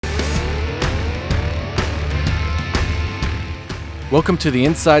Welcome to the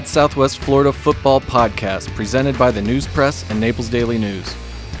Inside Southwest Florida Football Podcast, presented by the News Press and Naples Daily News.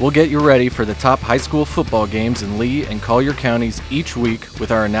 We'll get you ready for the top high school football games in Lee and Collier counties each week with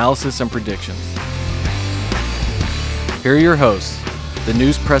our analysis and predictions. Here are your hosts. The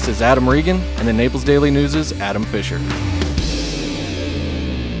News Press is Adam Regan, and the Naples Daily News is Adam Fisher.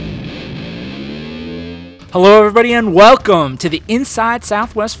 Hello, everybody, and welcome to the Inside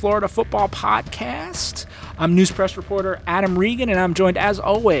Southwest Florida Football Podcast. I'm News Press reporter Adam Regan, and I'm joined, as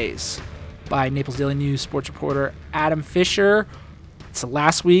always, by Naples Daily News sports reporter Adam Fisher. It's the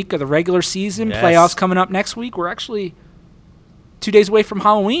last week of the regular season. Yes. Playoffs coming up next week. We're actually 2 days away from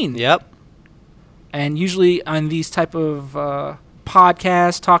Halloween. Yep. And usually on these type of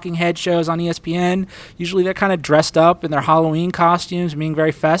podcasts, talking head shows on ESPN, usually they're kind of dressed up in their Halloween costumes, being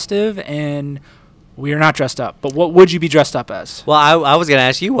very festive, and we are not dressed up. But what would you be dressed up as? Well, I was going to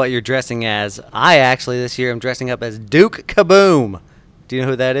ask you what you're dressing as. I actually, this year, am dressing up as Duke Kaboom. Do you know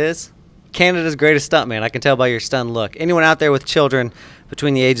who that is? Canada's greatest stuntman. I can tell by your stunned look. Anyone out there with children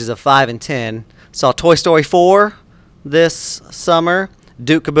between the ages of 5 and 10 saw Toy Story 4 this summer.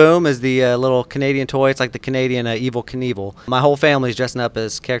 Duke Kaboom is the little Canadian toy. It's like the Canadian Evel Knievel. My whole family's dressing up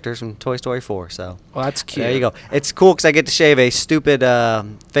as characters from Toy Story 4. So, Well, that's cute. there you go. It's cool because I get to shave a stupid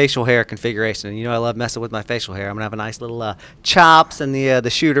facial hair configuration. And you know I love messing with my facial hair. I'm going to have a nice little chops and the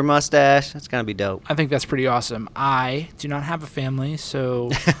shooter mustache. That's going to be dope. I think that's pretty awesome. I do not have a family, so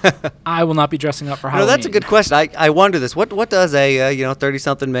I will not be dressing up for No, Halloween. that's a good question. I wonder this. What does a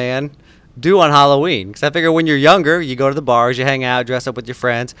 30-something man do on Halloween? Because I figure when you're younger, you go to the bars, you hang out, dress up with your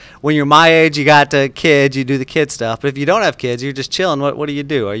friends. When you're my age, you got kids, you do the kid stuff. But if you don't have kids, you're just chilling. What do you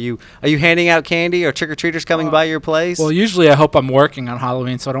do? Are you handing out candy or trick-or-treaters coming by your place? Well, usually I hope I'm working on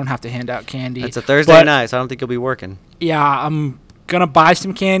Halloween, so I don't have to hand out candy. It's a Thursday But, night, so I don't think you'll be working. Yeah, I'm going to buy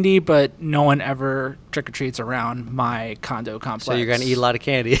some candy, but no one ever trick-or-treats around my condo complex. So you're going to eat a lot of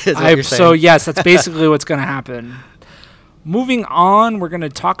candy, is what you're saying. So, yes, that's basically what's going to happen. Moving on, we're going to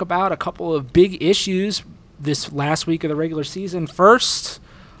talk about a couple of big issues this last week of the regular season. First,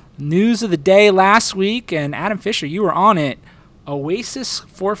 news of the day last week, and Adam Fisher, you were on it. Oasis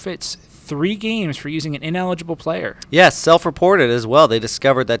forfeits 3 games for using an ineligible player. Yes, self-reported as well. They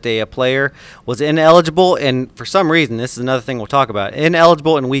discovered that a player was ineligible, and for some reason, this is another thing we'll talk about,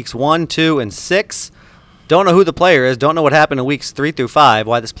 ineligible in weeks 1, 2, and 6. Don't know who the player is. Don't know what happened in weeks 3 through 5,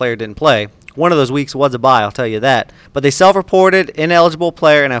 why this player didn't play. One of those weeks was a bye, I'll tell you that. But they self-reported ineligible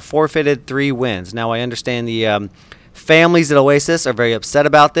player and have forfeited 3 wins. Now, I understand the families at Oasis are very upset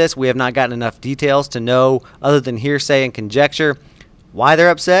about this. We have not gotten enough details to know, other than hearsay and conjecture, why they're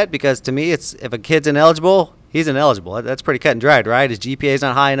upset. Because to me, it's if a kid's ineligible, he's ineligible. That's pretty cut and dried, right? His GPA is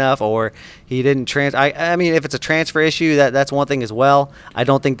not high enough, or he didn't transfer. I mean, if it's a transfer issue, that's one thing as well. I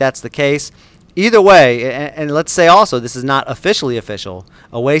don't think that's the case. Either way, and let's say also this is not officially official.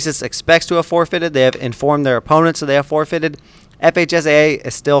 Oasis expects to have forfeited. They have informed their opponents that they have forfeited. FHSAA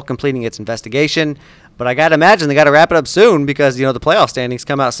is still completing its investigation. But I got to imagine they got to wrap it up soon because, the playoff standings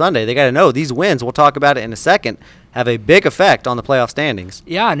come out Sunday. They got to know these wins, we'll talk about it in a second, have a big effect on the playoff standings.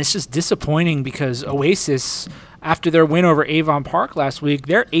 Yeah, and it's just disappointing because Oasis, after their win over Avon Park last week,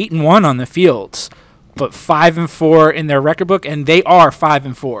 they're 8-1 on the fields, but 5-4 in their record book, and they are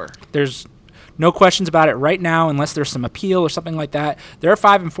 5-4. There's no questions about it right now, unless there's some appeal or something like that. They're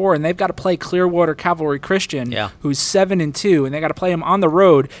 5-4, and they've got to play Clearwater Cavalry Christian, who's 7-2, and they got to play them on the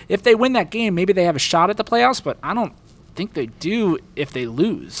road. If they win that game, maybe they have a shot at the playoffs, but I don't think they do if they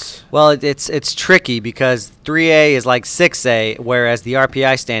lose. Well, it's tricky because 3A is like 6A, whereas the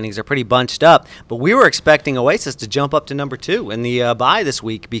RPI standings are pretty bunched up. But we were expecting Oasis to jump up to number 2 in the bye this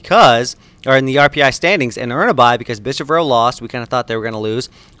week or in the RPI standings, and earn a bye because Bishopville lost. We kind of thought they were going to lose.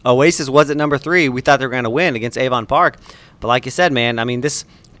 Oasis was at number 3. We thought they were going to win against Avon Park. But like you said, man, I mean, this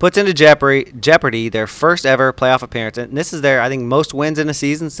puts into jeopardy their first ever playoff appearance. And this is their, I think, most wins in a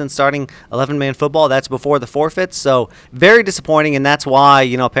season since starting 11-man football. That's before the forfeits. So very disappointing, and that's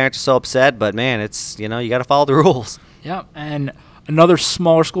why, parents are so upset. But, man, it's, you got to follow the rules. Yeah, and another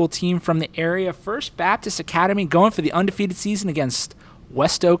smaller school team from the area, First Baptist Academy, going for the undefeated season against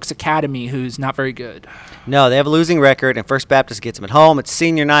West Oaks Academy, who's not very good. No, they have a losing record, and First Baptist gets them at home. It's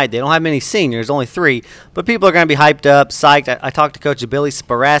senior night. They don't have many seniors, only 3, but people are going to be hyped up, psyched. I talked to Coach Billy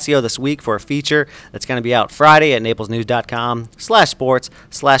Sparacio this week for a feature that's going to be out Friday at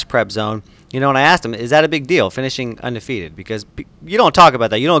naplesnews.com/sports/prepzone. And I asked him, is that a big deal, finishing undefeated? Because you don't talk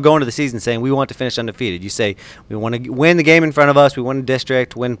about that. You don't go into the season saying we want to finish undefeated. You say we want to win the game in front of us, we win a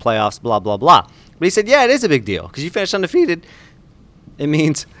district, win playoffs, blah, blah, blah. But he said, yeah, it is a big deal because you finish undefeated. It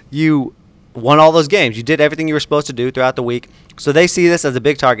means you won all those games. You did everything you were supposed to do throughout the week. So they see this as a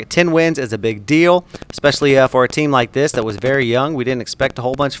big target. 10 wins is a big deal, especially for a team like this that was very young. We didn't expect a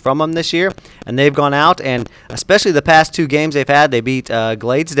whole bunch from them this year, and they've gone out, and especially the past 2 games they've had, they beat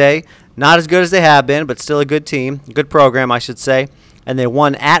Glades Day. Not as good as they have been, but still a good team, good program, I should say. And they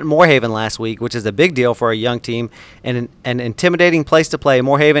won at Moorhaven last week, which is a big deal for a young team and an intimidating place to play.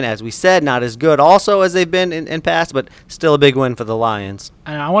 Moorhaven, as we said, not as good also as they've been in past, but still a big win for the Lions.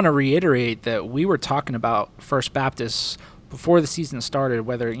 And I want to reiterate that we were talking about First Baptist before the season started,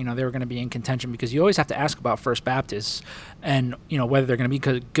 whether they were going to be in contention, because you always have to ask about First Baptist and whether they're going to be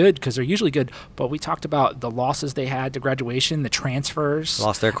good, because they're usually good. But we talked about the losses they had to graduation, the transfers,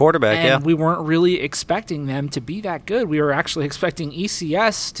 Lost their quarterback, and we weren't really expecting them to be that good. We were actually expecting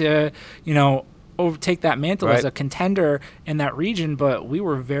ECS to overtake that mantle as a contender in that region, but we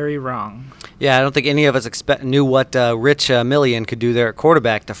were very wrong. Yeah, I don't think any of us knew what Rich Millian could do there at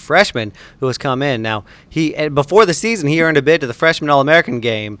quarterback, the freshman who has come in. Now, before the season, he earned a bid to the Freshman All-American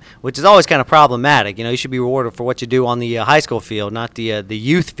game, which is always kind of problematic. You should be rewarded for what you do on the high school field, not the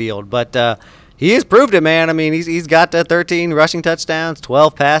youth field. But he has proved it, man. I mean, he's got 13 rushing touchdowns,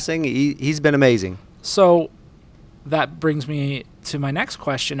 12 passing. He's been amazing. So that brings me to my next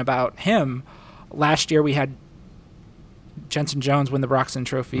question about him. Last year we had Jensen Jones win the Broxton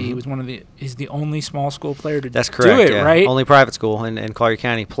Trophy. Mm-hmm. He's the only small school player to That's correct, do it, yeah. right? Only private school in Collier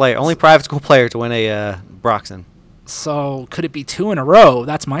County player. Only private school player to win a Broxton. So could it be 2 in a row?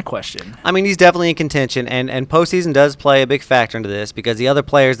 That's my question. I mean, he's definitely in contention, and postseason does play a big factor into this, because the other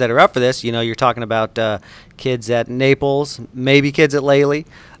players that are up for this, you're talking about kids at Naples, maybe kids at Lely,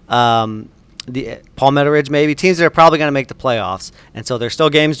 the Palmetto Ridge, maybe teams that are probably going to make the playoffs. And so there's still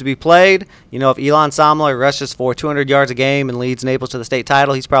games to be played. If Elon Samler rushes for 200 yards a game and leads Naples to the state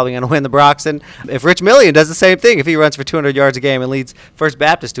title, he's probably going to win the Broxton. If Rich Millian does the same thing, if he runs for 200 yards a game and leads First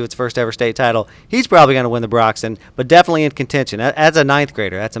Baptist to its first ever state title, he's probably going to win the Broxton, but definitely in contention. As a 9th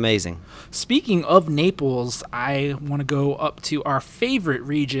grader, that's amazing. Speaking of Naples, I want to go up to our favorite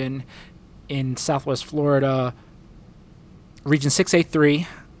region in Southwest Florida, Region 6A3.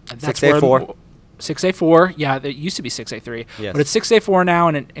 That's 6A4. 6A4, yeah, it used to be 6A3, yes. But it's 6A4 now,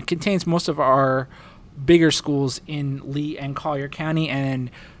 and it contains most of our bigger schools in Lee and Collier County.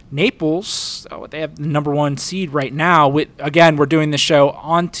 And Naples, they have the number 1 seed right now. Again, we're doing the show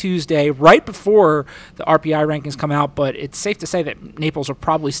on Tuesday, right before the RPI rankings come out, but it's safe to say that Naples will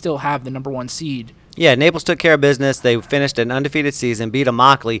probably still have the number 1 seed. Yeah, Naples took care of business. They finished an undefeated season, beat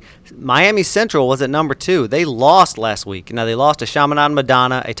Immokalee. Miami Central was at number 2. They lost last week. Now, they lost to Chaminade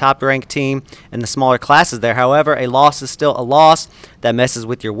Madonna, a top-ranked team in the smaller classes there. However, a loss is still a loss. That messes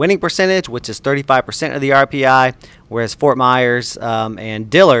with your winning percentage, which is 35% of the RPI, whereas Fort Myers and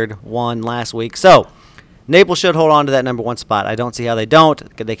Dillard won last week. So, Naples should hold on to that number 1 spot. I don't see how they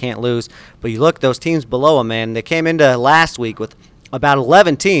don't. They can't lose. But you look, those teams below them, man, they came into last week with about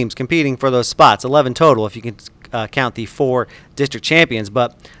 11 teams competing for those spots, 11 total if you can count the 4 district champions.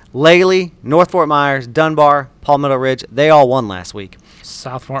 But Lely, North Fort Myers, Dunbar, Palmetto Ridge, they all won last week.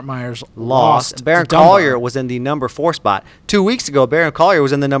 South Fort Myers lost. Barron Collier was in the number 4 spot. 2 weeks ago, Barron Collier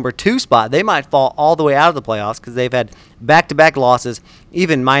was in the number 2 spot. They might fall all the way out of the playoffs because they've had back-to-back losses.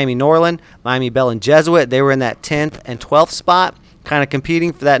 Even Miami Norland, Miami Bell and Jesuit, they were in that 10th and 12th spot, kind of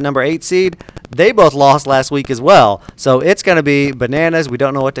competing for that number 8 seed. They both lost last week as well. So it's going to be bananas. We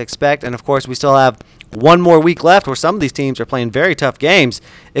don't know what to expect. And, of course, we still have 1 more week left where some of these teams are playing very tough games.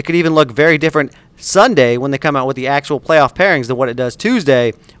 It could even look very different Sunday when they come out with the actual playoff pairings than what it does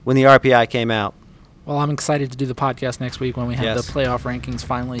Tuesday when the RPI came out. Well, I'm excited to do the podcast next week when we have Yes. the playoff rankings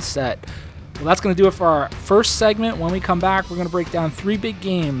finally set. Well, that's going to do it for our first segment. When we come back, we're going to break down 3 big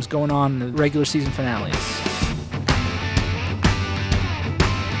games going on in the regular season finales.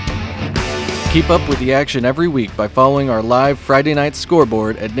 Keep up with the action every week by following our live Friday night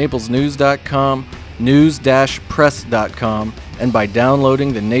scoreboard at naplesnews.com, news-press.com, and by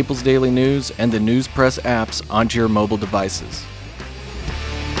downloading the Naples Daily News and the News Press apps onto your mobile devices.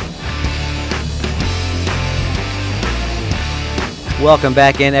 Welcome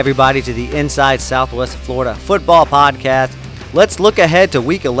back in, everybody, to the Inside Southwest Florida Football Podcast. Let's look ahead to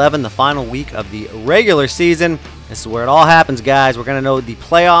Week 11, the final week of the regular season. This is where it all happens, guys. We're going to know the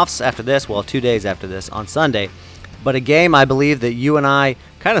playoffs after this, 2 days after this, on Sunday. But a game I believe that you and I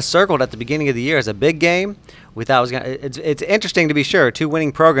kind of circled at the beginning of the year as a big game. We thought it was it's interesting to be sure. 2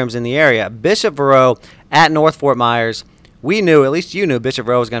 winning programs in the area. Bishop Verot at North Fort Myers. We knew, at least you knew, Bishop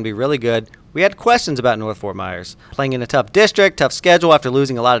Verot was going to be really good. We had questions about North Fort Myers. Playing in a tough district, tough schedule after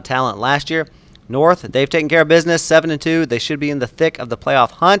losing a lot of talent last year. North, they've taken care of business, 7-2. They should be in the thick of the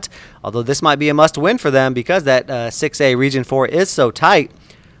playoff hunt, although this might be a must-win for them because that 6A Region 4 is so tight.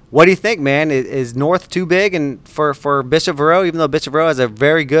 What do you think, man? Is North too big and for Bishop Verot, even though Bishop Verot has a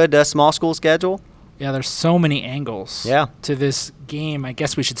very good small school schedule? Yeah, there's so many angles Yeah. to this game. I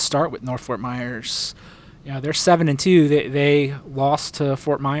guess we should start with North Fort Myers. They're 7-2. They lost to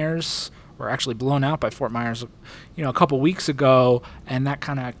Fort Myers, or actually blown out by Fort Myers, a couple weeks ago, and that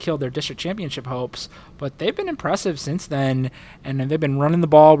kind of killed their district championship hopes. But they've been impressive since then, and they've been running the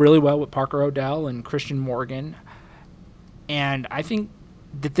ball really well with Parker Odell and Christian Morgan. And I think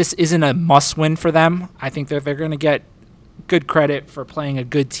that this isn't a must-win for them. I think that they're going to get good credit for playing a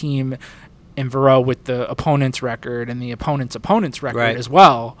good team in Verot with the opponent's record and the opponent's record Right. as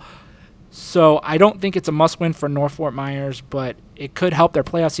well. So I don't think it's a must-win for North Fort Myers, but it could help their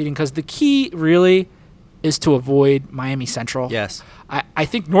playoff seeding because the key really is to avoid Miami Central. Yes. I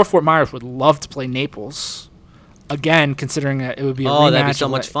think North Fort Myers would love to play Naples. Again, considering that it would be a rematch. Oh, that'd be so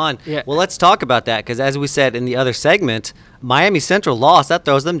much fun. Yeah. Well, let's talk about that because, as we said in the other segment, Miami Central lost. That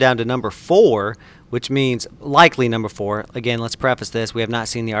throws them down to number 4, which means likely number 4. Again, let's preface this. We have not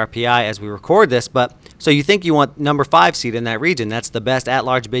seen the RPI as we record this, but so you think you want number 5 seed in that region. That's the best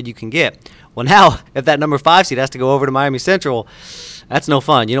at-large bid you can get. Well, now, if that number 5 seed has to go over to Miami Central, that's no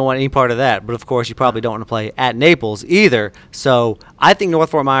fun. You don't want any part of that. But, of course, you probably don't want to play at Naples either. So I think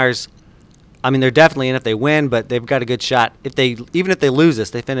North Fort Myers, they're definitely in if they win, but they've got a good shot. Even if they lose this,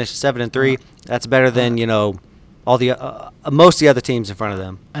 they finish 7-3. That's better than all the most of the other teams in front of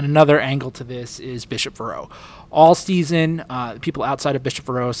them. And another angle to this is Bishop Verot. All season, people outside of Bishop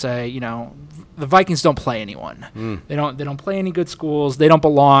Verot say, the Vikings don't play anyone. They don't play any good schools. They don't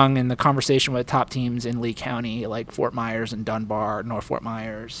belong in the conversation with top teams in Lee County like Fort Myers and Dunbar, North Fort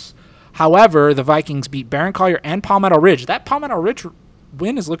Myers. However, the Vikings beat Barron Collier and Palmetto Ridge. That Palmetto Ridge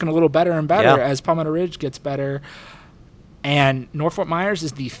win is looking a little better and better as Palmetto Ridge gets better. And North Fort Myers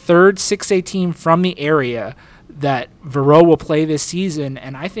is the third 6A team from the area that Verot will play this season,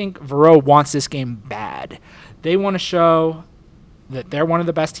 and I think Verot wants this game bad. They want to show that they're one of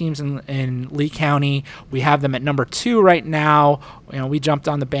the best teams in Lee County. We have them at number 2 right now. We jumped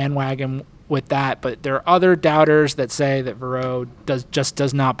on the bandwagon with that, but there are other doubters that say that Verot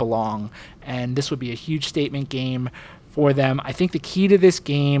does not belong, and this would be a huge statement game for them. I think the key to this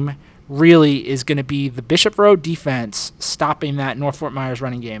game really is going to be the Bishop Verot defense stopping that North Fort Myers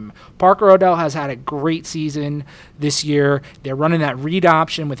running game. Parker Odell has had a great season this year. They're running that read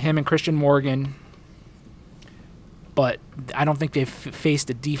option with him and Christian Morgan, but I don't think they've faced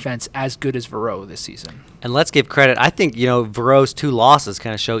a defense as good as Verot this season. And let's give credit. I think, Verot's 2 losses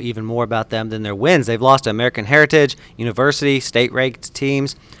kind of show even more about them than their wins. They've lost to American Heritage, University, state-ranked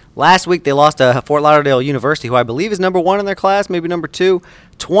teams. Last week, they lost to Fort Lauderdale University, who I believe is number 1 in their class, maybe number 2,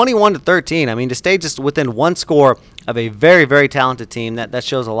 21-13. To stay just within 1 score of a very, very talented team, that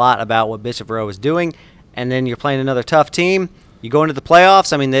shows a lot about what Bishop Verot is doing. And then you're playing another tough team. You go into the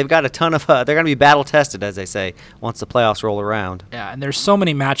playoffs. They've got a ton of they're going to be battle-tested, as they say, once the playoffs roll around. Yeah, and there's so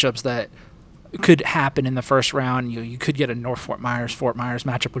many matchups that could happen in the first round. You could get a North Fort Myers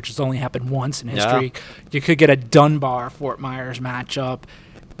matchup, which has only happened once in history. Yeah. You could get a Dunbar Fort Myers matchup.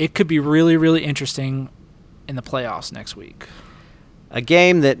 It could be really, really interesting in the playoffs next week. A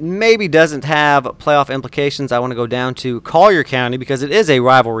game that maybe doesn't have playoff implications, I want to go down to Collier County because it is a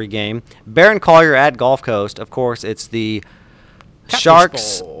rivalry game. Barron Collier at Gulf Coast. Of course, it's the Catfish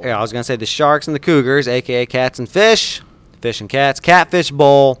Sharks. Bowl. Yeah, I was going to say the Sharks and the Cougars, a.k.a. Cats and Fish. Fish and Cats. Catfish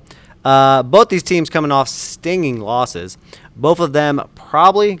Bowl. Both these teams coming off stinging losses. Both of them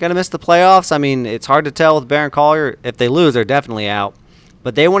probably going to miss the playoffs. It's hard to tell with Barron Collier. If they lose, they're definitely out.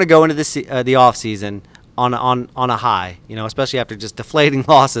 But they want to go into the offseason on a high, especially after just deflating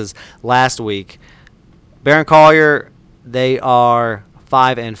losses last week. Barron Collier, they are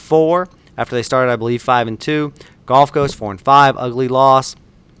 5-4 after they started, I believe, 5-2. Gulf Coast 4-5, ugly loss.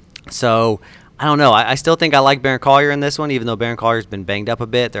 So I don't know. I still think I like Barron Collier in this one, even though Barron Collier's been banged up a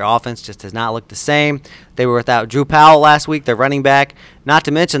bit. Their offense just has not looked the same. They were without Drew Powell last week, their running back. Not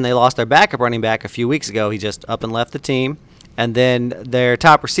to mention they lost their backup running back a few weeks ago. He just up and left the team. And then their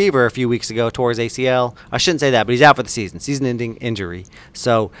top receiver a few weeks ago tore his ACL. I shouldn't say that, but he's out for the season-ending injury.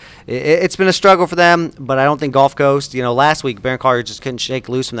 So it's been a struggle for them, but I don't think Gulf Coast, last week Barron Collier just couldn't shake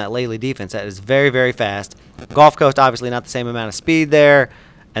loose from that Laley defense. That is very, very fast. Gulf Coast, obviously not the same amount of speed there,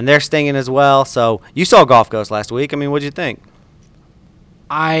 and they're stinging as well. So you saw Gulf Coast last week. What did you think?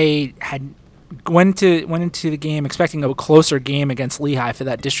 I had went into the game expecting a closer game against Lehigh for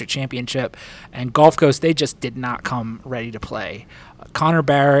that district championship, and Gulf Coast, they just did not come ready to play. Connor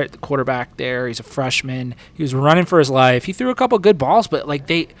Barrett, the quarterback there, he's a freshman. He was running for his life. He threw a couple good balls, but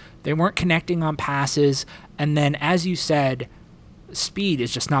they weren't connecting on passes. And then, as you said, speed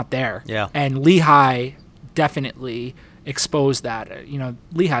is just not there. Yeah. And Lehigh definitely expose that.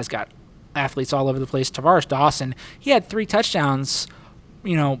 Lehigh's got athletes all over the place. Tavares Dawson, he had 3 touchdowns,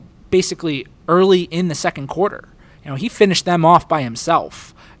 basically early in the second quarter. He finished them off by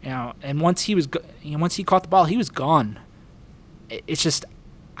himself. And once he caught the ball, he was gone. It's just,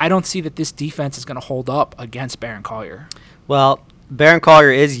 I don't see that this defense is going to hold up against Barron Collier. Well, Barron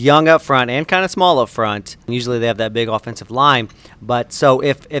Collier is young up front and kind of small up front. Usually they have that big offensive line. But so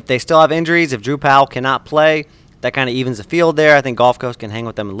if they still have injuries, if Drew Powell cannot play, that kind of evens the field there. I think Gulf Coast can hang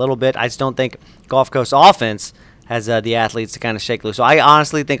with them a little bit. I just don't think Gulf Coast offense has the athletes to kind of shake loose. So I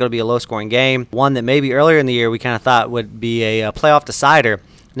honestly think it'll be a low-scoring game, one that maybe earlier in the year we kind of thought would be a playoff decider.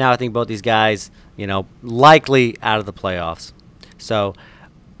 Now I think both these guys, likely out of the playoffs. So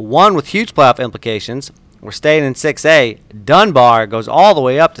one with huge playoff implications. We're staying in 6A. Dunbar goes all the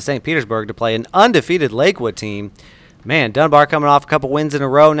way up to St. Petersburg to play an undefeated Lakewood team. Man, Dunbar coming off a couple wins in a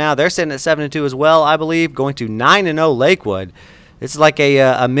row now. They're sitting at 7-2 as well, I believe, going to 9-0 Lakewood. This is like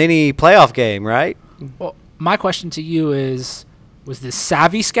a mini playoff game, right? Well, my question to you is, was this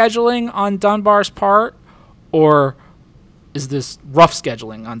savvy scheduling on Dunbar's part, or is this rough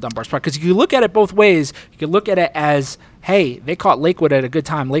scheduling on Dunbar's part? Because you look at it both ways. You can look at it as, hey, they caught Lakewood at a good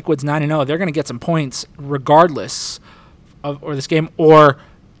time. Lakewood's 9-0. They're going to get some points regardless of this game, or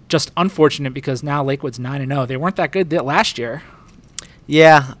just unfortunate because now Lakewood's 9-0. They weren't that good last year.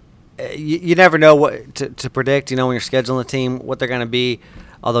 Yeah, you never know what to predict. When you're scheduling a team, what they're going to be.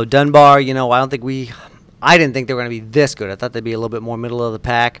 Although Dunbar, I didn't think they were going to be this good. I thought they'd be a little bit more middle of the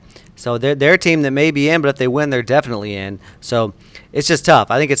pack. So they're a team that may be in, but if they win, they're definitely in. So it's just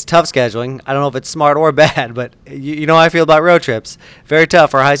tough. I think it's tough scheduling. I don't know if it's smart or bad, but you know how I feel about road trips. Very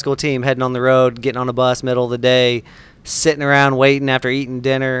tough for a high school team heading on the road, getting on a bus middle of the day, sitting around waiting after eating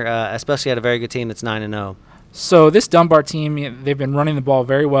dinner, especially at a very good team that's 9-0. So this Dunbar team, they've been running the ball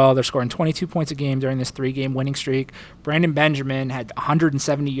very well. They're scoring 22 points a game during this 3-game winning streak. Brandon Benjamin had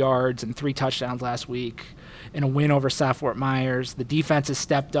 170 yards and 3 touchdowns last week in a win over South Fort Myers. The defense has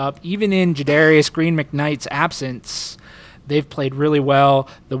stepped up. Even in Jadarius Green McKnight's absence, they've played really well.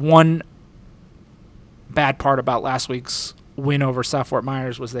 The one bad part about last week's win over South Fort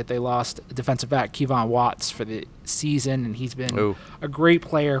Myers was that they lost defensive back Kevon Watts for the season, and he's been a great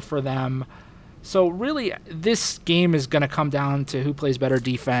player for them. So really, this game is going to come down to who plays better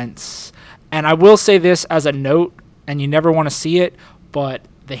defense. And I will say this as a note, and you never want to see it, but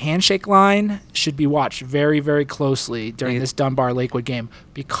the handshake line should be watched very, very closely during this Dunbar-Lakewood game,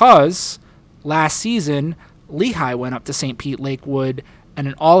 because last season, Lehigh went up to St. Pete Lakewood and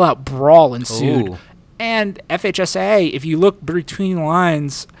an all-out brawl ensued. Ooh. And FHSAA, if you look between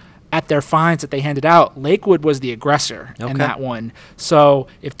lines at their fines that they handed out, Lakewood was the aggressor in that one. So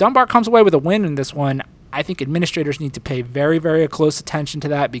if Dunbar comes away with a win in this one, I think administrators need to pay very, very close attention to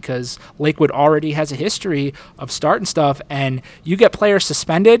that, because Lakewood already has a history of starting stuff, and you get players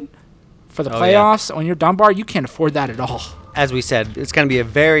suspended for the playoffs. When you're Dunbar, you can't afford that at all. As we said, it's going to be a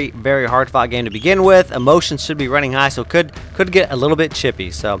very, very hard-fought game to begin with. Emotions should be running high, so could get a little bit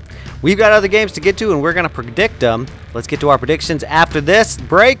chippy. So we've got other games to get to, and we're going to predict them. Let's get to our predictions after this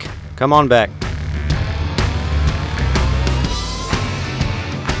break. Come on back.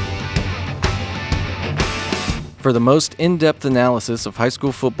 For the most in-depth analysis of high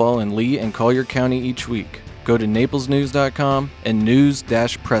school football in Lee and Collier County each week, go to naplesnews.com and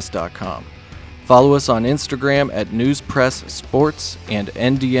news-press.com. Follow us on Instagram at NewsPress Sports and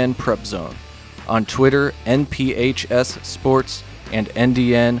NDN Prep Zone. On Twitter, NPHS Sports and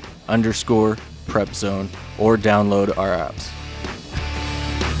NDN_Prep Zone, or download our apps.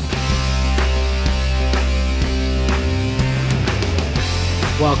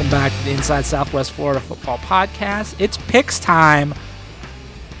 Welcome back to the Inside Southwest Florida Football Podcast. It's picks time.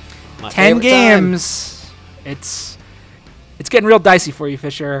 My 10 favorite games. time. It's getting real dicey for you,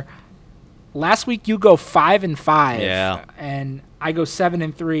 Fisher. Last week you go 5-5. Yeah. And I go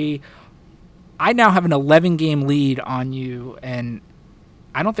 7-3. I now have an 11-game lead on you, and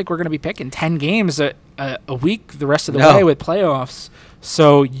I don't think we're going to be picking 10 games a week the rest of the way with playoffs.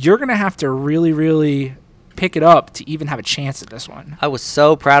 So you're going to have to really, really pick it up to even have a chance at this one. I was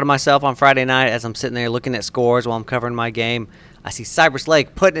so proud of myself on Friday night as I'm sitting there looking at scores while I'm covering my game. I see Cypress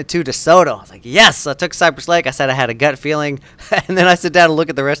Lake putting it to DeSoto. I was like, yes, I took Cypress Lake. I said I had a gut feeling. And then I sit down and look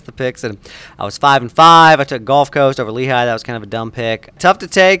at the rest of the picks, and I was 5-5. I took Gulf Coast over Lehigh. That was kind of a dumb pick. Tough to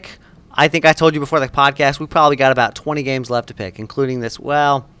take. I think I told you before the podcast, we probably got about 20 games left to pick, including this,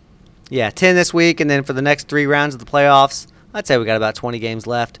 10 this week. And then for the next 3 rounds of the playoffs, I'd say we got about 20 games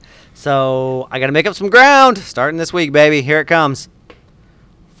left. So I got to make up some ground starting this week, baby. Here it comes.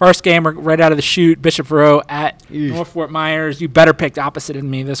 First game right out of the chute, Bishop Verot at North Fort Myers. You better pick the opposite of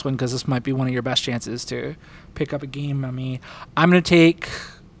me this one because this might be one of your best chances to pick up a game on me. I'm going to take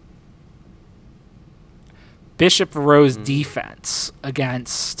Bishop Verot's defense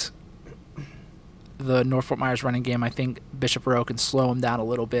against the North Fort Myers running game. I think Bishop Verot can slow him down a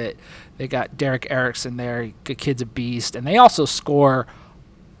little bit. They got Derek Erickson there. The kid's a beast. And they also score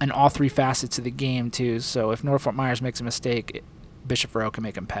in all three facets of the game, too. So if North Fort Myers makes a mistake, Bishop Verot can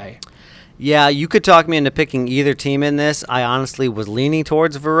make him pay. Yeah, you could talk me into picking either team in this. I honestly was leaning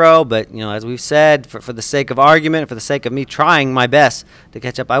towards Verot, but, as we've said, for the sake of argument, for the sake of me trying my best to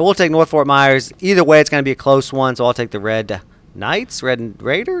catch up, I will take North Fort Myers. Either way, it's going to be a close one, so I'll take the Red Knights, Red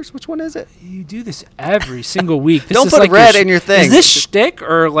Raiders. Which one is it? You do this every single week. This Don't is put like red in your thing. Is this shtick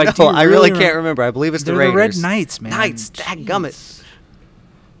or like? No, I really can't remember. I believe it's the Raiders. The Red Knights, man. Knights, dadgummit.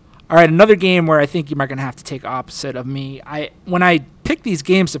 All right, another game where I think you might going to have to take opposite of me. When I picked these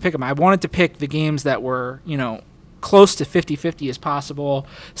games to pick them, I wanted to pick the games that were close to 50-50 as possible.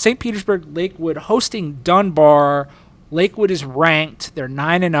 St. Petersburg Lakewood hosting Dunbar. Lakewood is ranked. They're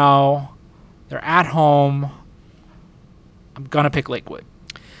 9-0. They're at home. I'm going to pick Lakewood.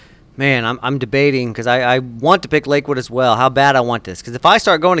 Man, I'm debating because I want to pick Lakewood as well. How bad I want this. Because if I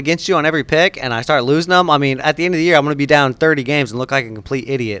start going against you on every pick and I start losing them, at the end of the year, I'm going to be down 30 games and look like a complete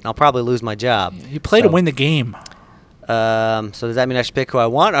idiot, and I'll probably lose my job. You play to win the game. So does that mean I should pick who I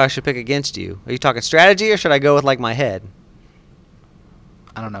want or I should pick against you? Are you talking strategy or should I go with my head?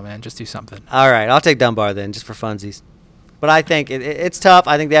 I don't know, man. Just do something. All right, I'll take Dunbar then, just for funsies. But I think it's tough.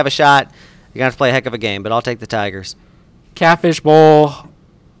 I think they have a shot. You're going to have to play a heck of a game, but I'll take the Tigers. Catfish Bowl,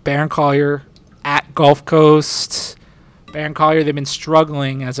 Barron Collier at Gulf Coast. Barron Collier, they've been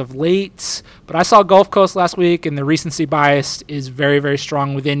struggling as of late, but I saw Gulf Coast last week, and the recency bias is very, very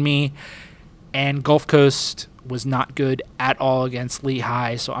strong within me, and Gulf Coast was not good at all against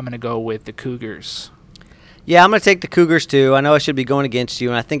Lehigh, so I'm going to go with the Cougars. Yeah, I'm going to take the Cougars, too. I know I should be going against you,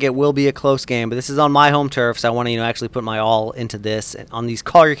 and I think it will be a close game, but this is on my home turf, so I want to actually put my all into this. On these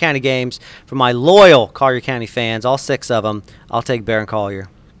Collier County games, for my loyal Collier County fans, all 6 of them, I'll take Barron Collier.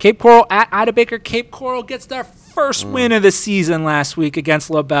 Cape Coral at Ida Baker. Cape Coral gets their first win of the season last week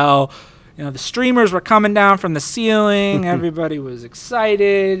against LaBelle. The streamers were coming down from the ceiling. Everybody was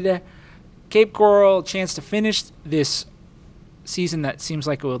excited. Cape Coral, a chance to finish this season that seems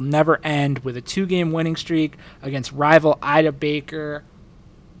like it will never end with a 2-game winning streak against rival Ida Baker.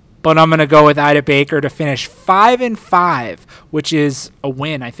 But I'm going to go with Ida Baker to finish 5-5, which is a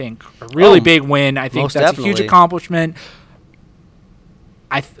win, I think. A really big win. I think that's a huge accomplishment.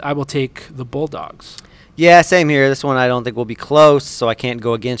 I will take the Bulldogs. Yeah, same here. This one I don't think will be close, so I can't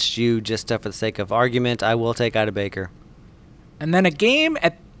go against you just for the sake of argument. I will take Ida Baker. And then a game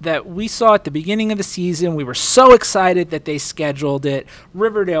that we saw at the beginning of the season. We were so excited that they scheduled it.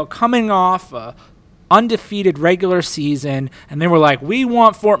 Riverdale coming off a undefeated regular season, and they were like, we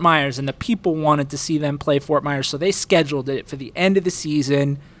want Fort Myers, and the people wanted to see them play Fort Myers, so they scheduled it for the end of the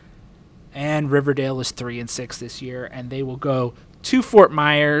season. And Riverdale is 3-6 this year, and they will go to Fort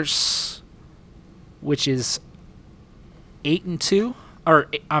Myers, which is 8-2, or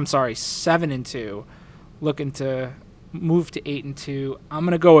I'm sorry, 7-2, looking to move to 8-2. I'm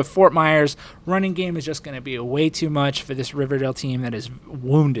going to go with Fort Myers. Running game is just going to be way too much for this Riverdale team that is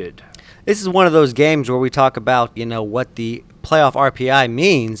wounded. This is one of those games where we talk about, what the playoff RPI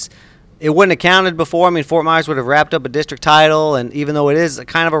means. It wouldn't have counted before. Fort Myers would have wrapped up a district title, and even though it is a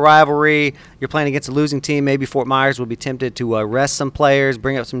kind of a rivalry, you're playing against a losing team, maybe Fort Myers would be tempted to rest some players,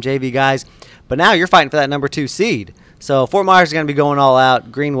 bring up some JV guys. But now you're fighting for that number 2 seed. So Fort Myers is going to be going all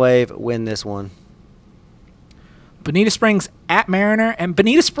out. Green Wave win this one. Bonita Springs at Mariner, and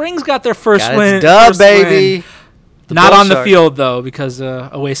Bonita Springs got their first win. Dub, baby. Not on the field, though, because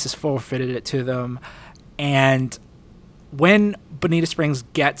Oasis forfeited it to them. And when Bonita Springs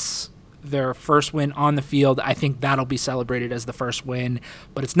gets their first win on the field, I think that'll be celebrated as the first win.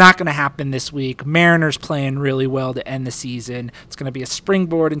 But it's not going to happen this week. Mariners playing really well to end the season. It's going to be a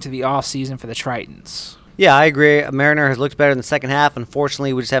springboard into the offseason for the Tritons. Yeah, I agree. Mariner has looked better in the second half.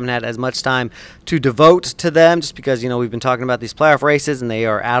 Unfortunately, we just haven't had as much time to devote to them just because, we've been talking about these playoff races and they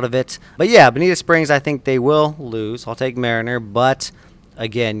are out of it. But, yeah, Bonita Springs, I think they will lose. I'll take Mariner. But,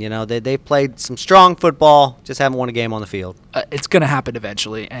 again, they've played some strong football, just haven't won a game on the field. It's going to happen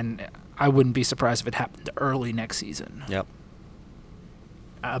eventually, and I wouldn't be surprised if it happened early next season. Yep.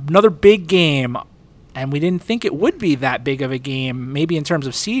 Another big game, and we didn't think it would be that big of a game. Maybe in terms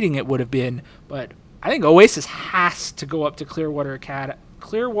of seeding it would have been, but I think Oasis has to go up to Clearwater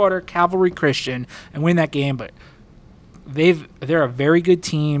Cavalry Christian and win that game, but they're a very good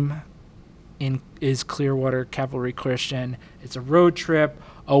team is Clearwater Cavalry Christian, It's a road trip.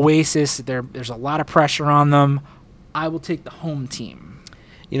 Oasis, there's a lot of pressure on them. I will take the home team.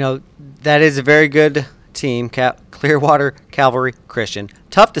 You know, that is a very good team, Clearwater Calvary Christian.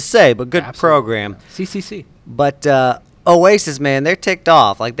 Tough to say, but good program. CCC. But Oasis, man, they're ticked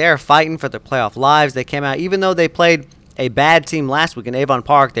off. Like, they're fighting for their playoff lives. They came out, even though they played a bad team last week in Avon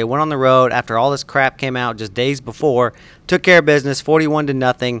Park, they went on the road after all this crap came out just days before, took care of business,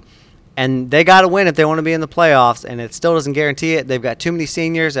 41-0. And they got to win if they want to be in the playoffs, and it still doesn't guarantee it. They've got too many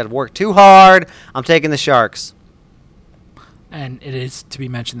seniors that have worked too hard. I'm taking the Sharks. And it is to be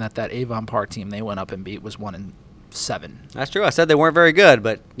mentioned that Avon Park team they went up and beat was 1-7. That's true. I said they weren't very good,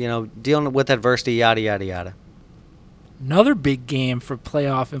 but, you know, dealing with adversity, yada, yada, yada. Another big game for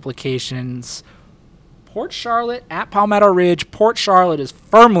playoff implications. Port Charlotte at Palmetto Ridge. Port Charlotte is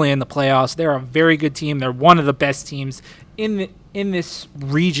firmly in the playoffs. They're a very good team. They're one of the best teams in this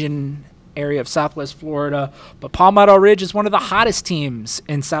region area of Southwest Florida. But Palmetto Ridge is one of the hottest teams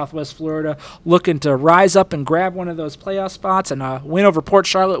in Southwest Florida, looking to rise up and grab one of those playoff spots. And a win over Port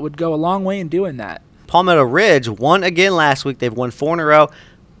Charlotte would go a long way in doing that. Palmetto Ridge won again last week. They've won 4 in a row.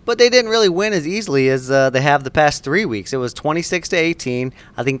 But they didn't really win as easily as they have the past 3 weeks. It was 26-18.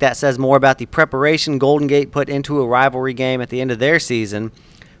 I think that says more about the preparation Golden Gate put into a rivalry game at the end of their season.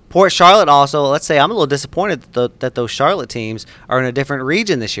 Port Charlotte also, let's say I'm a little disappointed that those Charlotte teams are in a different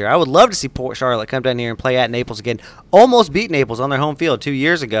region this year. I would love to see Port Charlotte come down here and play at Naples again. Almost beat Naples on their home field 2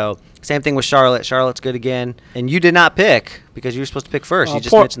 years ago. Same thing with Charlotte. Charlotte's good again. And you did not pick because you were supposed to pick first. You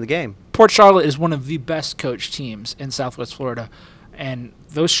just mentioned the game. Port Charlotte is one of the best coached teams in Southwest Florida. And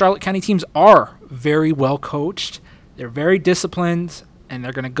those Charlotte County teams are very well coached. They're very disciplined. And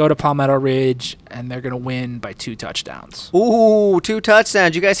they're going to go to Palmetto Ridge, and they're going to win by 2 touchdowns. Ooh, 2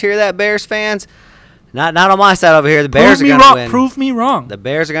 touchdowns. You guys hear that, Bears fans? Not on my side over here. The Bears are going to win. Prove me wrong. The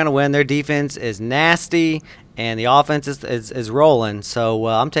Bears are going to win. Their defense is nasty, and the offense is rolling. So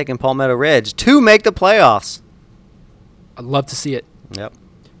I'm taking Palmetto Ridge to make the playoffs. I'd love to see it. Yep.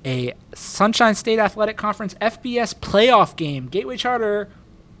 A Sunshine State Athletic Conference FBS playoff game. Gateway Charter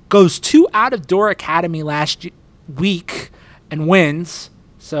goes to Out of Door Academy last week and wins,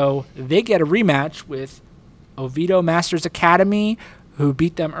 so they get a rematch with Oviedo Masters Academy, who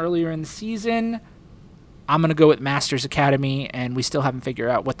beat them earlier in the season. I'm going to go with Masters Academy, and we still haven't figured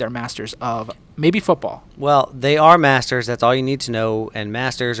out what they're masters of. Maybe football. Well, they are masters. That's all you need to know, and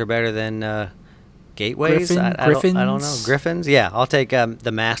masters are better than gateways. Griffins? I don't know. Griffins? Yeah, I'll take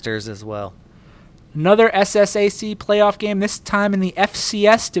the masters as well. Another SSAC playoff game, this time in the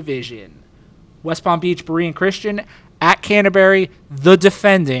FCS division. West Palm Beach Berean Christian at Canterbury, the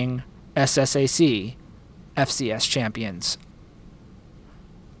defending SSAC FCS champions.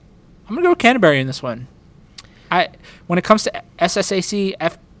 I'm going to go with Canterbury in this one. When it comes to SSAC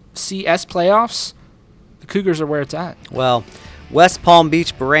FCS playoffs, the Cougars are where it's at. Well, West Palm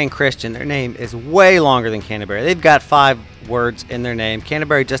Beach Berean Christian, their name is way longer than Canterbury. They've got 5 words in their name.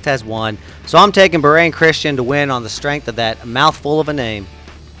 Canterbury just has 1. So I'm taking Berean Christian to win on the strength of that mouthful of a name.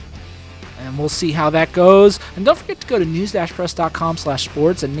 And we'll see how that goes. And don't forget to go to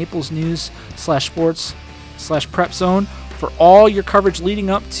news-press.com/sports and NaplesNews/sports/prep zone for all your coverage leading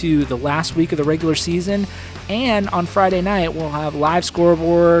up to the last week of the regular season. And on Friday night, we'll have live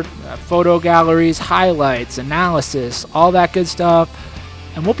scoreboard, photo galleries, highlights, analysis, all that good stuff.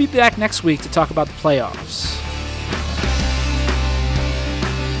 And we'll be back next week to talk about the playoffs.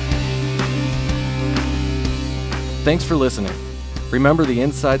 Thanks for listening. Remember, the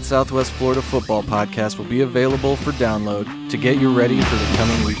Inside Southwest Florida Football podcast will be available for download to get you ready for the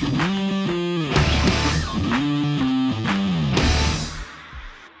coming week.